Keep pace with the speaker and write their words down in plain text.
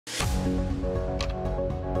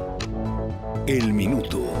El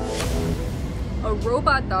Minuto. A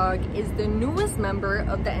robot dog is the newest member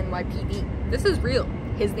of the NYPD. This is real.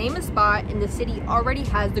 His name is Spot, and the city already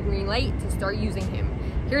has the green light to start using him.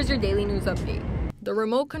 Here's your daily news update. The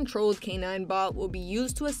remote-controlled canine bot will be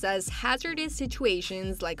used to assess hazardous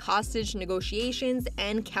situations like hostage negotiations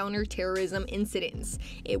and counter-terrorism incidents.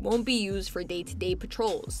 It won't be used for day-to-day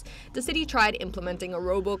patrols. The city tried implementing a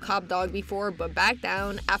RoboCop dog before, but backed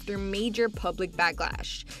down after major public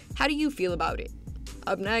backlash. How do you feel about it?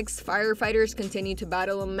 Up next, firefighters continue to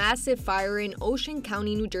battle a massive fire in Ocean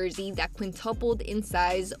County, New Jersey that quintupled in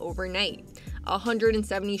size overnight.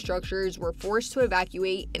 170 structures were forced to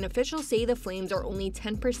evacuate, and officials say the flames are only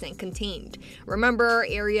 10% contained. Remember, our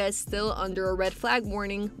area is still under a red flag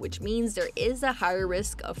warning, which means there is a higher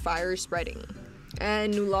risk of fire spreading.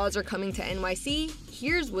 And new laws are coming to NYC.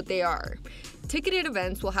 Here's what they are. Ticketed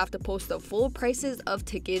events will have to post the full prices of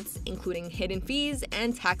tickets, including hidden fees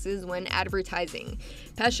and taxes when advertising.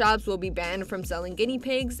 Pet shops will be banned from selling guinea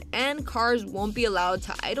pigs, and cars won't be allowed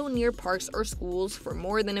to idle near parks or schools for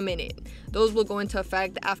more than a minute. Those will go into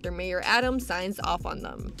effect after Mayor Adams signs off on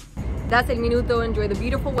them. That's El Minuto. Enjoy the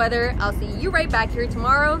beautiful weather. I'll see you right back here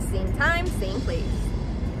tomorrow, same time, same place.